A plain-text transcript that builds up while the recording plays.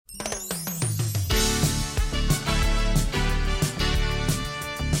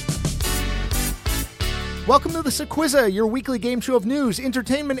Welcome to the Sequizza, your weekly game show of news,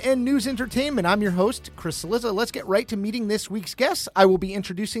 entertainment, and news entertainment. I'm your host, Chris Cillizza. Let's get right to meeting this week's guests. I will be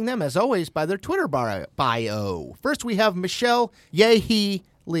introducing them, as always, by their Twitter bio. First, we have Michelle Yehi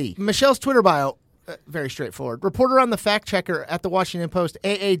Lee. Michelle's Twitter bio, very straightforward. Reporter on the Fact Checker at the Washington Post,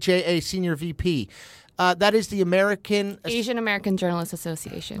 AAJA Senior VP. That is the Asian American Journalists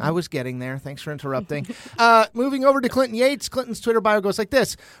Association. I was getting there. Thanks for interrupting. Moving over to Clinton Yates. Clinton's Twitter bio goes like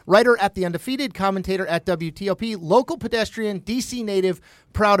this. Writer at The Undefeated, commentator at WTOP, local pedestrian, D.C. native,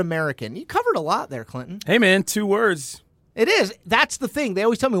 proud American. You covered a lot there, Clinton. Hey, man, 2 words. It is. That's the thing. They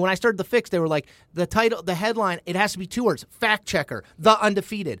always tell me when I started The Fix, they were like, the title, the headline, it has to be 2 words. Fact Checker, The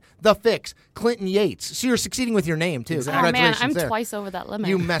Undefeated, The Fix, Clinton Yates. So you're succeeding with your name, too. Exactly. Oh, man, I'm there. twice over that limit.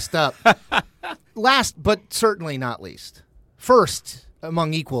 You messed up. Last, but certainly not least, first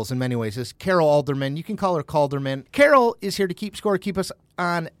among equals in many ways, is Carol Alderman. You can call her Calderman. Carol is here to keep score, keep us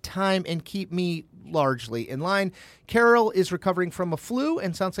on time, and keep me largely in line. Carol is recovering from a flu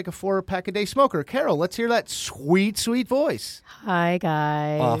and sounds like a 4-pack-a-day smoker. Carol, let's hear that sweet, sweet voice. Hi,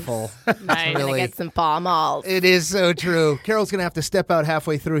 guys. Awful. Nice. Really? Get some palm malls. It is so true. Carol's going to have to step out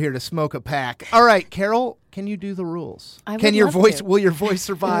halfway through here to smoke a pack. All right, Carol, can you do the rules? Will your voice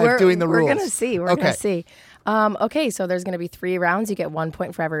survive doing the rules? We're going to see. We're going to see. Okay, so there's going to be 3 rounds. You get 1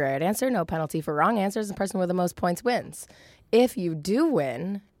 point for every right answer, no penalty for wrong answers. The person with the most points wins. If you do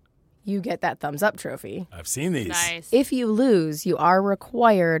win, you get that thumbs up trophy. I've seen these. Nice. If you lose, you are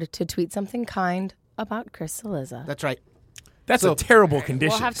required to tweet something kind about Chris Cillizza. That's right. That's a terrible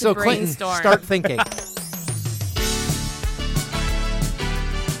condition. We'll have to So Clinton, brainstorm. start thinking.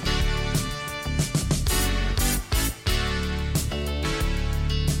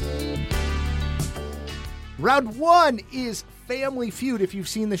 Round 1 is Family Feud. If you've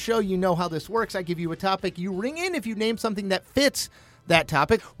seen the show, you know how this works. I give you a topic. You ring in if you name something that fits that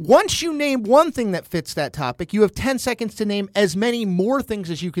topic. Once you name one thing that fits that topic, you have 10 seconds to name as many more things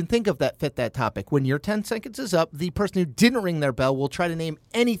as you can think of that fit that topic. When your 10 seconds is up, the person who didn't ring their bell will try to name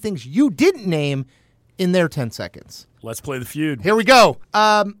any things you didn't name in their 10 seconds. Let's play the feud. Here we go.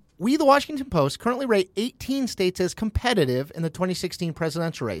 We, the Washington Post, currently rate 18 states as competitive in the 2016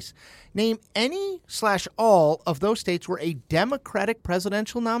 presidential race. Name any/all of those states where a Democratic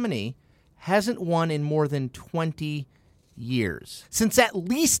presidential nominee hasn't won in more than 20 years. Since at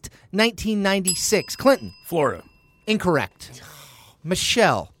least 1996. Clinton. Florida. Incorrect.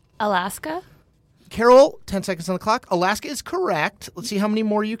 Michelle. Alaska? Carol, 10 seconds on the clock. Alaska is correct. Let's see how many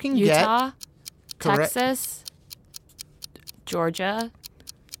more you can get. Utah? Correct. Texas? Georgia?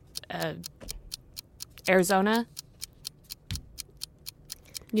 Arizona?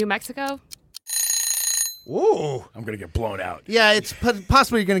 New Mexico? Ooh. I'm going to get blown out. Yeah, it's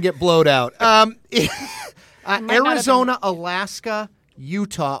possibly you're going to get blowed out. Arizona, Alaska,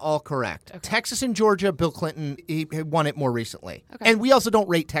 Utah, all correct. Okay. Texas and Georgia, Bill Clinton, he won it more recently. Okay. And we also don't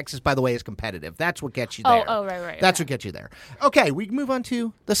rate Texas, by the way, as competitive. That's what gets you there. Oh, right. That's what gets you there. Okay, we can move on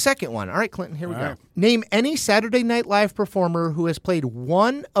to the second one. All right, Clinton, here we go. Name any Saturday Night Live performer who has played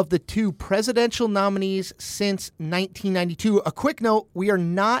one of the 2 presidential nominees since 1992. A quick note, we are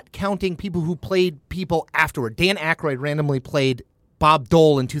not counting people who played people afterward. Dan Aykroyd randomly played Bob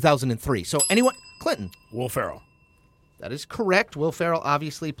Dole in 2003. So anyone... Clinton. Will Ferrell. That is correct. Will Ferrell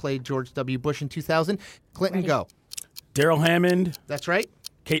obviously played George W. Bush in 2000. Clinton, go. Daryl Hammond. That's right.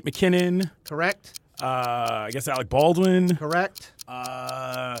 Kate McKinnon. Correct. I guess Alec Baldwin. Correct.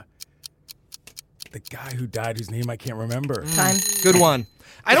 The guy who died whose name I can't remember. Time. Good one.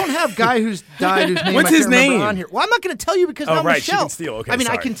 I don't have guy who's died whose name What's I can't his remember name? on here. Well, I'm not going to tell you because now right, Michelle. she can steal. Okay, I mean,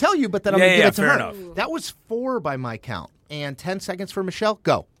 sorry. I can tell you, but then I'm going to give it to fair her. enough. That was 4 by my count. And 10 seconds for Michelle.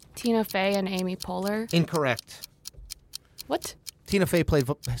 Go. Tina Fey and Amy Poehler? Incorrect. What? Tina Fey played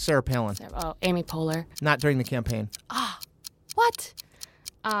Sarah Palin. Oh, Amy Poehler. Not during the campaign. What?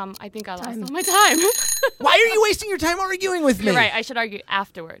 I think I lost all my time. Why are you wasting your time arguing with me? You're right. I should argue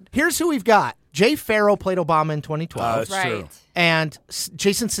afterward. Here's who we've got. Jay Farrow played Obama in 2012. That's true. Right. And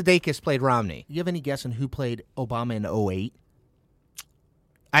Jason Sudeikis played Romney. You have any guess on who played Obama in 2008?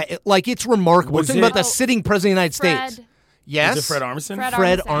 It's remarkable. Was Think it- about the sitting president of the United States. Yes. Is it Fred Armisen?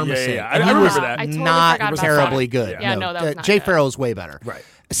 Fred Armisen. Yeah. And I he was remember that. I totally not forgot about terribly that. good. Yeah, no, that was not Jay good. Farrow's way better. Right.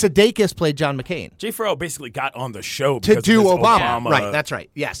 Sudeikis played John McCain. Jay Farrell basically got on the show To because do of this Obama. Right, that's right.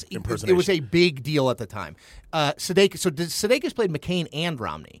 Yes. It impersonation. was a big deal at the time. Sudeikis played McCain and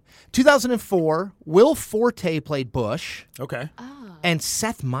Romney. 2004, Will Forte played Bush. Okay. And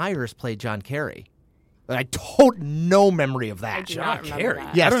Seth Meyers played John Kerry. No memory of that. do not John remember Kerry.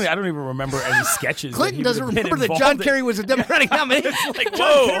 that. Yes. I don't even remember any sketches. Clinton that he doesn't would have been remember that involved John Kerry was a Democratic nominee. like, John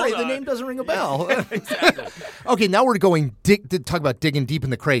whoa, Kerry, hold the on. name doesn't ring a bell. Okay, now we're going to talk about digging deep in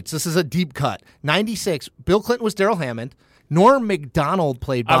the crates. This is a deep cut. 96, Bill Clinton was Daryl Hammond. Norm MacDonald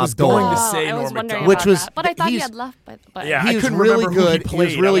played Bob I was Dole. going to say I was Norm wondering Macdonald. Which about was- that. But I thought he he's- had left. But Yeah, He I was couldn't really remember who good. He He was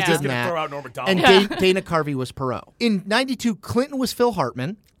played. really I was good just in gonna that. throw out Norm Macdonald. And Dana Carvey was Perot. In 92, Clinton was Phil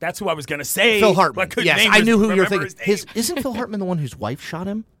Hartman. That's who I was going to say. Phil but Hartman. couldn't Yes, name I his- knew who you were remember thinking. his name. Isn't Phil Hartman the one whose wife shot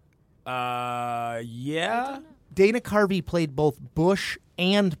him? Yeah. Dana Carvey played both Bush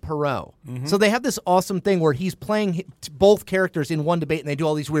and Perot. So they have this awesome thing where he's playing both characters in one debate, and they do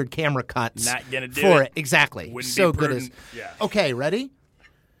all these weird camera cuts Not gonna do for it. it. Exactly. Wouldn't So be good. prudent. Yeah. Okay, ready?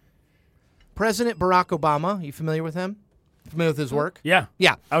 President Barack Obama. You familiar with him? Familiar with his work? Yeah.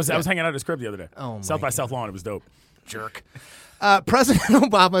 Yeah. I was hanging out at his crib the other day. Oh, my South by Southlawn. It was dope. Jerk. President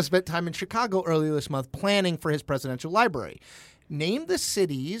Obama spent time in Chicago earlier this month planning for his presidential library. Name the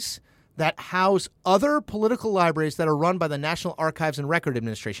cities that house other political libraries that are run by the National Archives and Record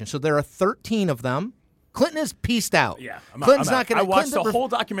Administration. So there are 13 of them. Clinton is pieced out. Yeah. Clinton's I'm not out. going I to. watched the whole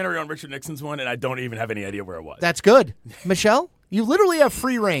documentary on Richard Nixon's one, and I don't even have any idea where it was. That's good. Michelle, you literally have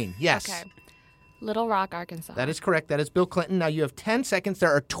free reign. Yes. Okay. Little Rock, Arkansas. That is correct. That is Bill Clinton. Now you have 10 seconds.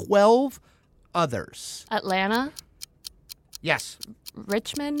 There are 12 others. Atlanta, Yes.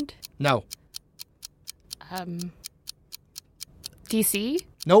 Richmond, No. D.C.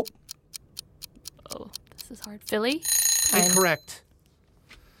 Nope. Oh, this is hard. Philly. Incorrect.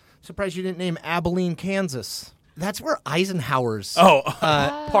 Surprised you didn't name Abilene, Kansas. That's where Eisenhower's.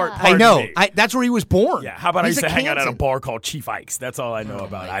 Part. I know. Me. That's where he was born. Yeah. How about I He's used to hang out at a Kansan. bar called Chief Ike's? That's all I know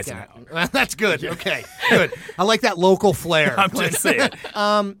about God. Eisenhower. That's good. Okay, good. I like that local flair. I'm just saying.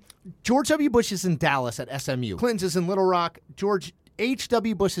 George W. Bush is in Dallas at SMU. Clinton's is in Little Rock. George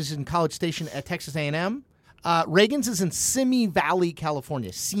H.W. Bush is in College Station at Texas A&M. Reagan's is in Simi Valley,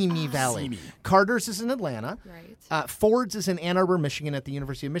 California. Simi Valley. Simi. Carter's is in Atlanta. Right. Ford's is in Ann Arbor, Michigan at the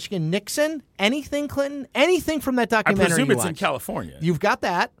University of Michigan. Nixon, anything, Clinton? Anything from that I documentary presume you it's in watched? California. You've got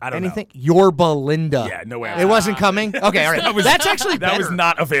that. I don't know. Anything? You're Belinda. Yeah, no way. It wasn't coming? Okay, all right. That's actually that better. was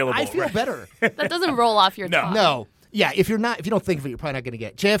not available. I feel right? better. That doesn't roll off your tongue. No. Yeah, if you don't think of it, you're probably not going to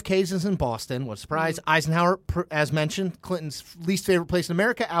get it. JFK's is in Boston. What a surprise. Eisenhower, as mentioned, Clinton's least favorite place in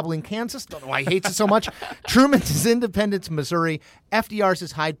America, Abilene, Kansas. Don't know why he hates it so much. Truman's is Independence, Missouri. FDR's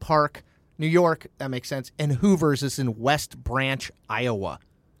is Hyde Park, New York. That makes sense. And Hoover's is in West Branch, Iowa.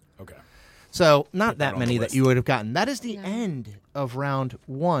 Okay. So not that on many the that list. you would have gotten. That is the end of round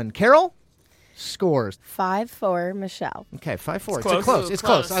one. Carol, scores. 5-4, Michelle. Okay, 5-4. It's close. close. It's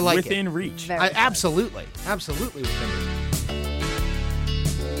close. Close. I like Within it. reach. Very Absolutely. Absolutely within reach.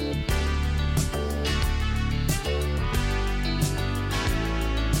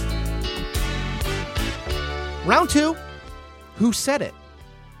 Round two, who said it?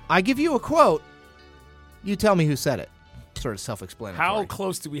 I give you a quote. You tell me who said it. Sort of self-explanatory. How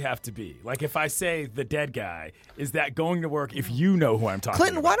close do we have to be? Like, if I say the dead guy, is that going to work if you know who I'm talking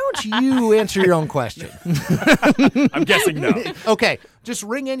Clinton, about? why don't you answer your own question? I'm guessing no. Okay, just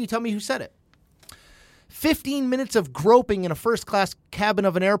ring in. You tell me who said it. 15 minutes of groping in a first-class cabin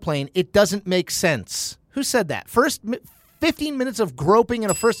of an airplane. It doesn't make sense. Who said that? 15 minutes of groping in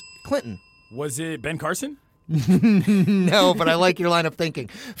a first... Clinton. Was it Ben Carson? No, but I like your line of thinking.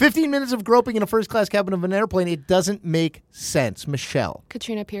 15 minutes of groping in a first-class cabin of an airplane. It doesn't make sense. Michelle.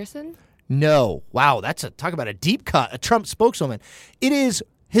 Katrina Pearson. No. Wow, talk about a deep cut. A Trump spokeswoman. It is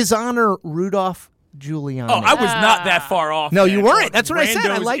His Honor Rudolph Giuliani. Oh, I was not that far off. No, man. you weren't. That's what I said.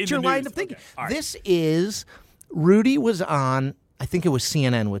 I Randos liked in your the line news. of thinking. Okay. All right. This is Rudy was on, I think it was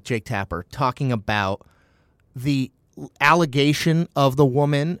CNN with Jake Tapper, talking about the allegation of the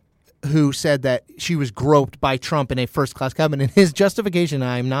woman who said that she was groped by Trump in a first-class cabin. And his justification,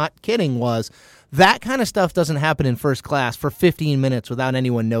 I'm not kidding, was that kind of stuff doesn't happen in first class for 15 minutes without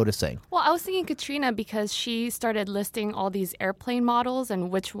anyone noticing. Well, I was thinking Katrina because she started listing all these airplane models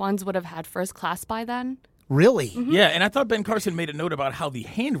and which ones would have had first class by then. Really? Yeah, and I thought Ben Carson made a note about how the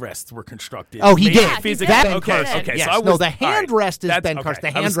handrests were constructed. Oh, he Made did. Yeah, he physically- did. Ben okay, Carson. okay. Yes. So I was, No, the all right. handrest is That's- Ben okay. Carson. The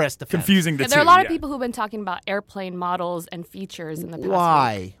I was handrest defense. confusing the Yeah, two. there are a lot of yeah. people who've been talking about airplane models and features in the past week.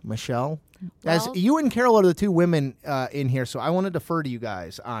 Why, Michelle? As Well- you and Carol are the two women in here, so I want to defer to you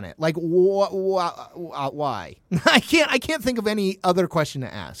guys on it. Like, why? I can't think of any other question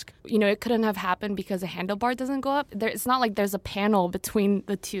to ask. You know, it couldn't have happened because a handlebar doesn't go up. It's not like there's a panel between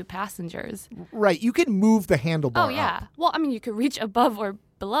the two passengers. Right? You can move the handlebar. Oh, yeah. up. Well, I mean, you could reach above or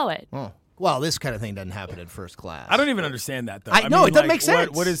below it. Oh, well, this kind of thing doesn't happen in first class. I don't even understand that though. I know, it doesn't make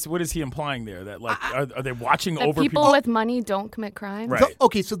sense. What is he implying there? That like are they watching That over people with money don't commit crimes. Right.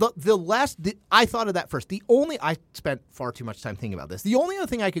 Okay, so I thought of that first. I spent far too much time thinking about this. The only other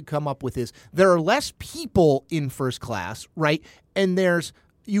thing I could come up with is there are less people in first class, right? And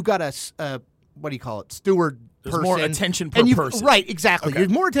you got a what do you call it? Steward. There's person, more attention per person. Right, exactly. Okay.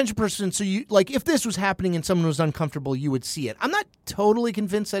 There's more attention per person. So you like if this was happening and someone was uncomfortable, you would see it. I'm not totally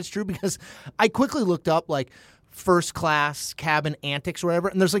convinced that's true because I quickly looked up like first class cabin antics or whatever,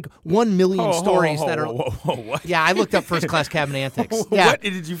 and there's like 1 million stories that are. What? Yeah, I looked up first class cabin antics. Yeah. What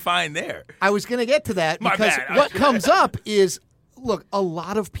did you find there? I was going to get to that My because bad. what comes up is. Look, a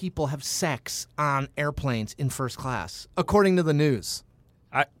lot of people have sex on airplanes in first class, according to the news.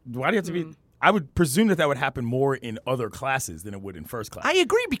 Why do you have to be? I would presume that would happen more in other classes than it would in first class. I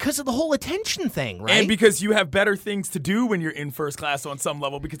agree because of the whole attention thing, right? And because you have better things to do when you're in first class on some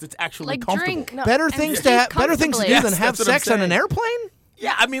level because it's actually Like comfortable. drink. No, better and things to drink better things to do comfortably. than Yes, have that's what I'm sex on an saying. airplane.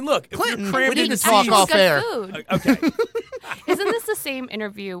 Yeah, I mean, look, Clinton, if you're crammed we need into to talk seats- off good air. food. Okay. Isn't this the same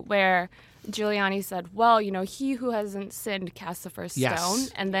interview where Giuliani said, well, he who hasn't sinned casts the first Yes. stone?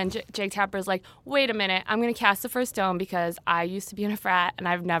 And then Jake Tapper's like, wait a minute, I'm going to cast the first stone because I used to be in a frat and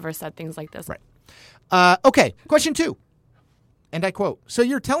I've never said things like this. Right. Okay, question 2. And I quote, so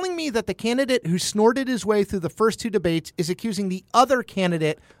you're telling me that the candidate who snorted his way through the first 2 debates is accusing the other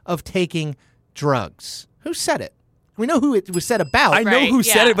candidate of taking drugs. Who said it? We know who it was said about. I know Right, who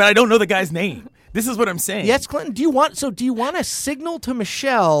said yeah. it, but I don't know the guy's name. This is what I'm saying. Yes, Clinton. Do you want to signal to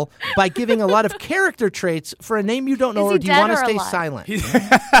Michelle by giving a lot of character traits for a name you don't know, Is he or do you dead want to or stay alive? silent?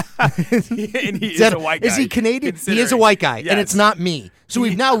 And he is a white guy. Is he Canadian? He is a considering. white guy, and Yes. it's not me. So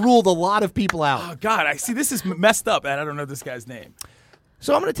we've now ruled a lot of people out. Oh God, I see. This is messed up, and I don't know this guy's name.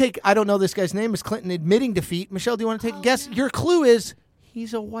 So I'm going to take, I don't know this guy's name, is Clinton admitting defeat. Michelle, do you want to take a guess? Your clue is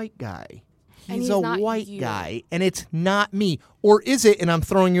he's a white guy. And He's he's a not white you. guy, and it's not me. Or is it, and I'm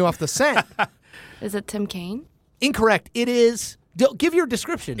throwing you off the scent? Is it Tim Kaine? Incorrect. It is, give your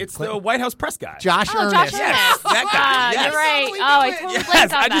description. It's Clinton. the White House press guy. Josh Oh, Ernest. Josh Yes, Ernest. that guy. Yes. You're right. Oh, I totally Yes,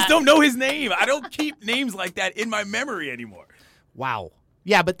 blanked on I just that. don't know his name. I don't keep names like that in my memory anymore. Wow.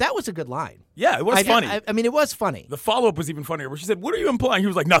 Yeah, but that was a good line. Yeah, it was funny. I mean, it was funny. The follow-up was even funnier, where she said, "What are you implying?" He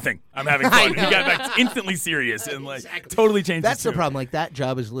was like, "Nothing. I'm having fun." He got like instantly serious and like totally changed. That's his the tune. problem. Like, that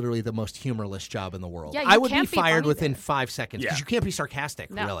job is literally the most humorless job in the world. Yeah, you I would be can't be fired funny within there. 5 seconds because Yeah. you can't be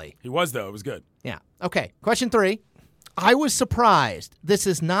sarcastic, No. really. He was though. It was good. Yeah. Okay. Question 3. I was surprised. This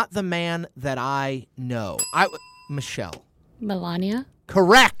is not the man that I know. Michelle. Melania?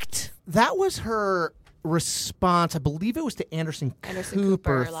 Correct. That was her response. I believe it was to Anderson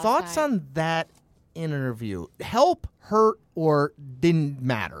Cooper. last Thoughts night. on that interview? Help, hurt, or didn't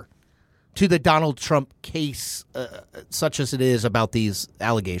matter to the Donald Trump case, such as it is about these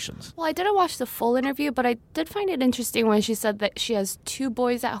allegations? Well, I didn't watch the full interview, but I did find it interesting when she said that she has 2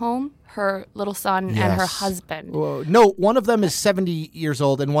 boys at home, her little son and her Yes. husband. Well, no, one of them is 70 years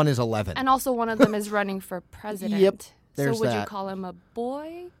old and one is 11. And also one of them is running for president. Yep, So there's would that. you call him a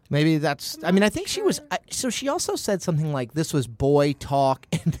boy? Maybe that's, I mean, I think she was, so she also said something like this was boy talk,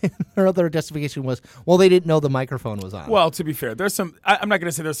 and then her other justification was, well, they didn't know the microphone was on. Well, to be fair, there's some. I'm not going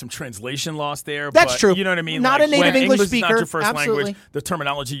to say there's some translation loss there. That's but true. You know what I mean? Not Like, a native when English is not speaker. your first Absolutely. language. The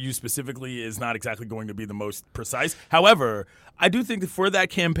terminology used specifically is not exactly going to be the most precise. However, I do think that for that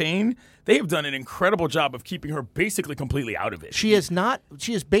campaign, they have done an incredible job of keeping her basically completely out of it. She has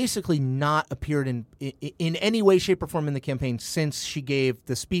basically not appeared in any way, shape, or form in the campaign since she gave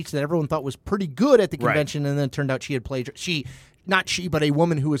the speech that everyone thought was pretty good at the Right. convention, and then it turned out she had plagiarized. Not she, but a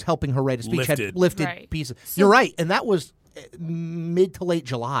woman who was helping her write a speech had Lifted. lifted Right. pieces. So- You're right, and that was mid to late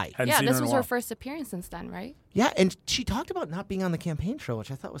July. Hadn't Yeah, seen this her in was a her while. first appearance since then, right? Yeah, and she talked about not being on the campaign trail,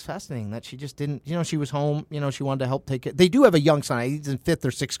 which I thought was fascinating. That she just didn't, she was home. She wanted to help take it. They do have a young son. He's in 5th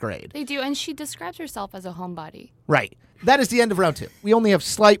or 6th grade. They do, and she describes herself as a homebody. Right. That is the end of round 2. We only have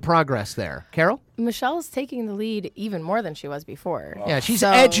slight progress there. Carol? Michelle's taking the lead even more than she was before. Yeah, she's So-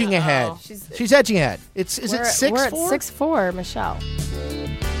 edging ahead. She's edging ahead. Is it 6-4? We're at 6-4, Michelle.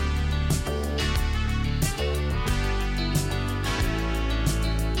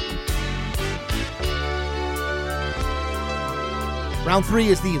 Round 3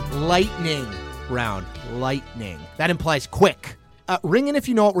 is the lightning round. Lightning. That implies quick. Ring in if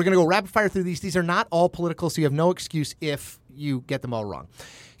you know it. We're going to go rapid fire through these. These are not all political, so you have no excuse if you get them all wrong.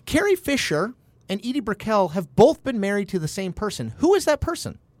 Carrie Fisher and Edie Brickell have both been married to the same person. Who is that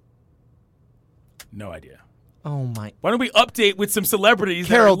person? No idea. Oh, my. Why don't we update with some celebrities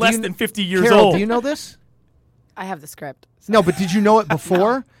Carol, that are do less you- than 50 years Carol, old? do you know this? I have the script. No, but did you know it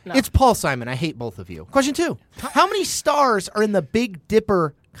before? No. It's Paul Simon. I hate both of you. Question 2. How many stars are in the Big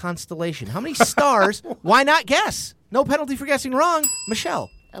Dipper constellation? How many stars? Why not guess? No penalty for guessing wrong. Michelle.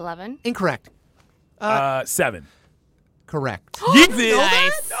 11. Incorrect. 7. Correct. You did?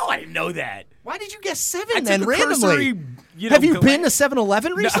 Nice. No, I didn't know that. Why did you guess 7 I then took a randomly? cursory, Have you glance. been to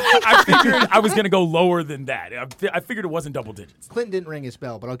 7-Eleven recently? I figured I was going to go lower than that. I figured it wasn't double digits. Clinton didn't ring his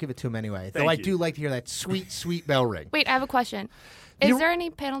bell, but I'll give it to him anyway. Though Thank I you. do like to hear that sweet, sweet bell ring. Wait, I have a question. Is there any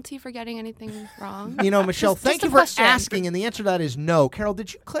penalty for getting anything wrong? You know, Michelle, Just thank a you for question. asking, and the answer to that is no. Carol,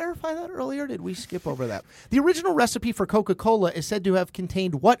 did you clarify that earlier? Did we skip over that? The original recipe for Coca-Cola is said to have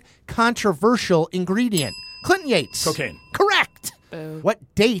contained what controversial ingredient? Clinton Yates. Cocaine. Correct. Boo. What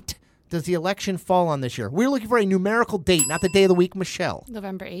date does the election fall on this year? We're looking for a numerical date, not the day of the week, Michelle.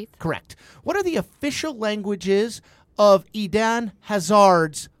 November 8th. Correct. What are the official languages of Eden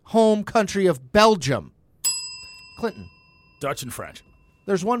Hazard's home country of Belgium? Clinton. Dutch and French.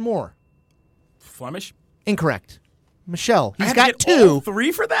 There's one more. Flemish. Incorrect. Michelle. I He's have got to get 2. all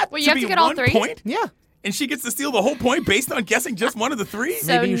 3 for that? Wait, you have be to get all 1 3? point? Yeah. And she gets to steal the whole point based on guessing just one of the 3? So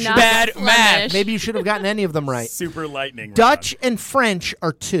Maybe you should- not Bad Flemish. math. Maybe you should have gotten any of them right. Super lightning. Dutch and French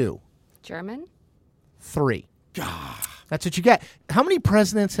are 2. German. 3. That's what you get. How many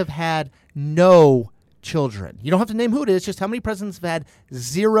presidents have had no children? You don't have to name who it is, just how many presidents have had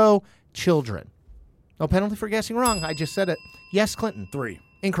 0 children? No penalty for guessing wrong. I just said it. Yes, Clinton. 3.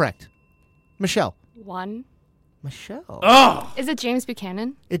 Incorrect. Michelle. 1. Michelle. Oh. Is it James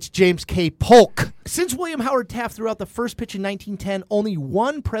Buchanan? It's James K. Polk. Since William Howard Taft threw out the first pitch in 1910, only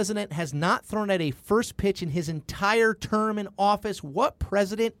one president has not thrown out a first pitch in his entire term in office. What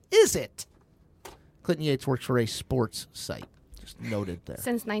president is it? Clinton Yates works for a sports site. Just noted there.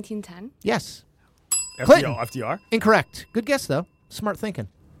 Since 1910. Yes. Clinton. FDR? Incorrect. Good guess, though. Smart thinking.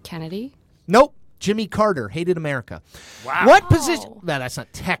 Kennedy. Nope. Jimmy Carter hated America. Wow. What position? Well, that's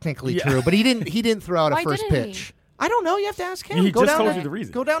not technically Yeah. true, but he didn't throw out a Why first didn't he? pitch. I don't know. You have to ask him. He Go just down told to, you the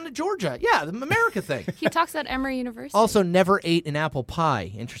reason. Go down to Georgia. Yeah, the America thing. He talks at Emory University. Also, never ate an apple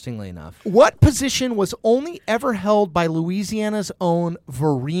pie, interestingly enough. What position was only ever held by Louisiana's own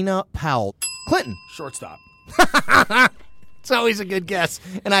Verena Powell? Clinton. Shortstop. It's always a good guess,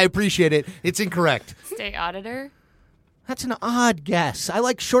 and I appreciate it. It's incorrect. State auditor. That's an odd guess. I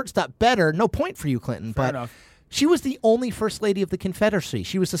like shortstop better. No point for you, Clinton. Fair but enough. she was the only First Lady of the Confederacy.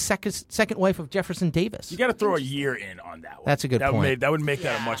 She was the second wife of Jefferson Davis. You got to throw a year in on that one. That's a good point. That would make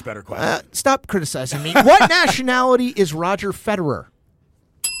that a much better question. Stop criticizing me. What nationality is Roger Federer?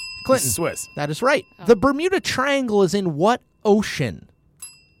 Clinton. Swiss. That is right. The Bermuda Triangle is in what ocean?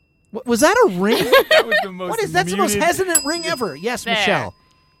 Was that a ring? That was the most What is that's the most muted- hesitant ring ever? Yes, There. Michelle.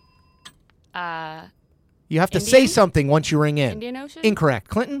 Uh, You have to say Indian? something once you ring in. Indian Ocean. Incorrect.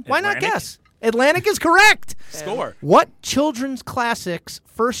 Clinton, why not Atlantic? guess? Atlantic is correct. Score. What children's classics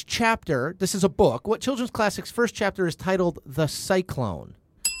first chapter, this is a book, what children's classics first chapter is titled The Cyclone?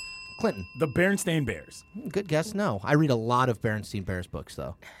 Clinton, The Berenstain Bears. good guess. No. I read a lot of Berenstein Bears books,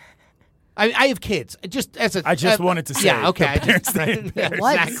 though. I have kids. Just as a, I just wanted to say Yeah, okay. the Berenstain Yeah, Bears.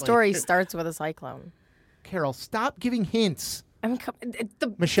 What exactly. story starts with a cyclone? Carol, stop giving hints. I'm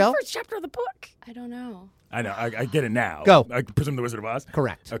the Michelle? first chapter of the book. I don't know. I know. I get it now. Go. I presume the Wizard of Oz?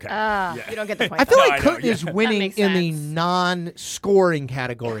 Correct. Okay. You don't get the point. I feel No, like I know, Clinton yeah. is winning makes in the sense. non-scoring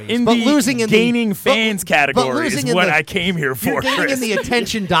categories, in but the losing in gaining the fans but category losing is in what the- I came here for, You're gaining Chris. in the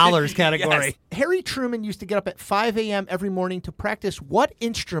attention dollars category. Yes. Harry Truman used to get up at 5 a.m. every morning to practice what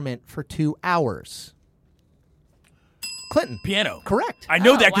instrument for 2 hours? Clinton. Piano. Correct. I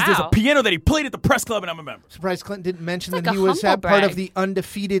know Oh, that because there's a wow. piano that he played at the press club, and I'm a member. Surprised Clinton didn't mention It's that like he a was humble part of brag. the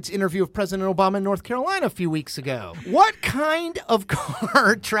Undefeated's interview of President Obama in North Carolina a few weeks ago. What kind of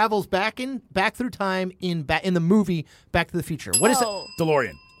car travels back through time in the movie Back to the Future? What is it? Oh,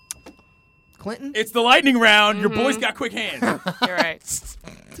 DeLorean. Clinton? It's the lightning round. Your Mm-hmm. boy's got quick hands. you're right.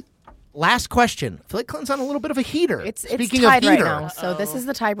 Last question. I feel like Clinton's on a little bit of a heater. It's Speaking tied of right heater, now. So this is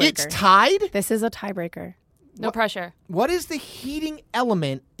the tiebreaker. it's tied? This is a tiebreaker. No pressure. What is the heating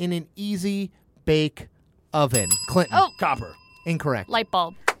element in an easy bake oven? Clinton. Oh. Copper. Incorrect. Light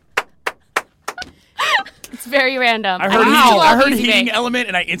bulb. It's very random. I heard, used to love heard Easy heating Bake. element,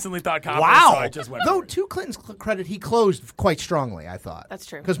 and I instantly thought copper. Wow. So I just went Though, for it. to Clinton's credit, he closed quite strongly, I thought. That's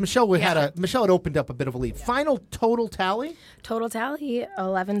true. Because Michelle had opened up a bit of a lead. Final total tally? Total tally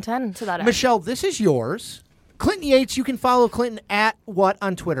 11-10. To that end. Michelle, this is yours. Clinton Yates, you can follow Clinton at what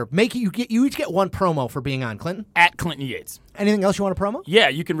on Twitter? You each get one promo for being on, Clinton. At Clinton Yates. Anything else you want to promo? Yeah,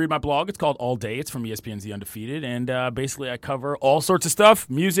 you can read my blog. It's called All Day. It's from ESPN's The Undefeated. And basically, I cover all sorts of stuff: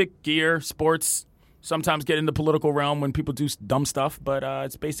 music, gear, sports, sometimes get in the political realm when people do dumb stuff, but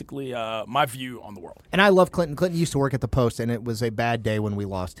it's basically my view on the world. And I love Clinton. Clinton used to work at the Post, and it was a bad day when we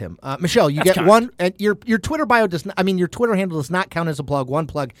lost him. Michelle, you That's get kind. one. And your Twitter bio does not. I mean, your Twitter handle does not count as a plug. One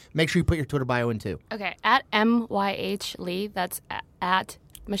plug. Make sure you put your Twitter bio in too. Okay, at MYH Lee. That's at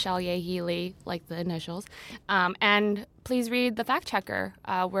Michelle Yehi Lee, like the initials. And please read The Fact Checker.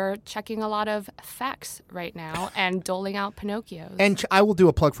 We're checking a lot of facts right now and doling out Pinocchios. And I will do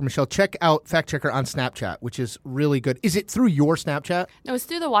a plug for Michelle. Check out Fact Checker on Snapchat, which is really good. Is it through your Snapchat? No, it's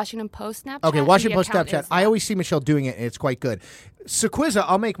through the Washington Post Snapchat. Okay, Washington The Post account Snapchat. is I that. always see Michelle doing it, and it's quite good. Sequizza,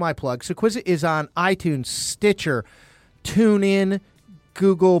 I'll make my plug. Sequizza is on iTunes, Stitcher, TuneIn,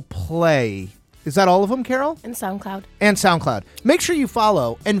 Google Play. Is that all of them, Carol? And SoundCloud. And SoundCloud. Make sure you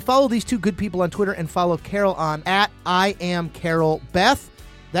follow these two good people on Twitter and follow Carol on at I am Carol Beth.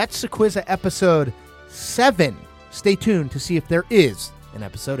 That's Sequizza episode 7. Stay tuned to see if there is an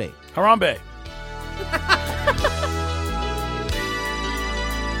episode 8. Harambe.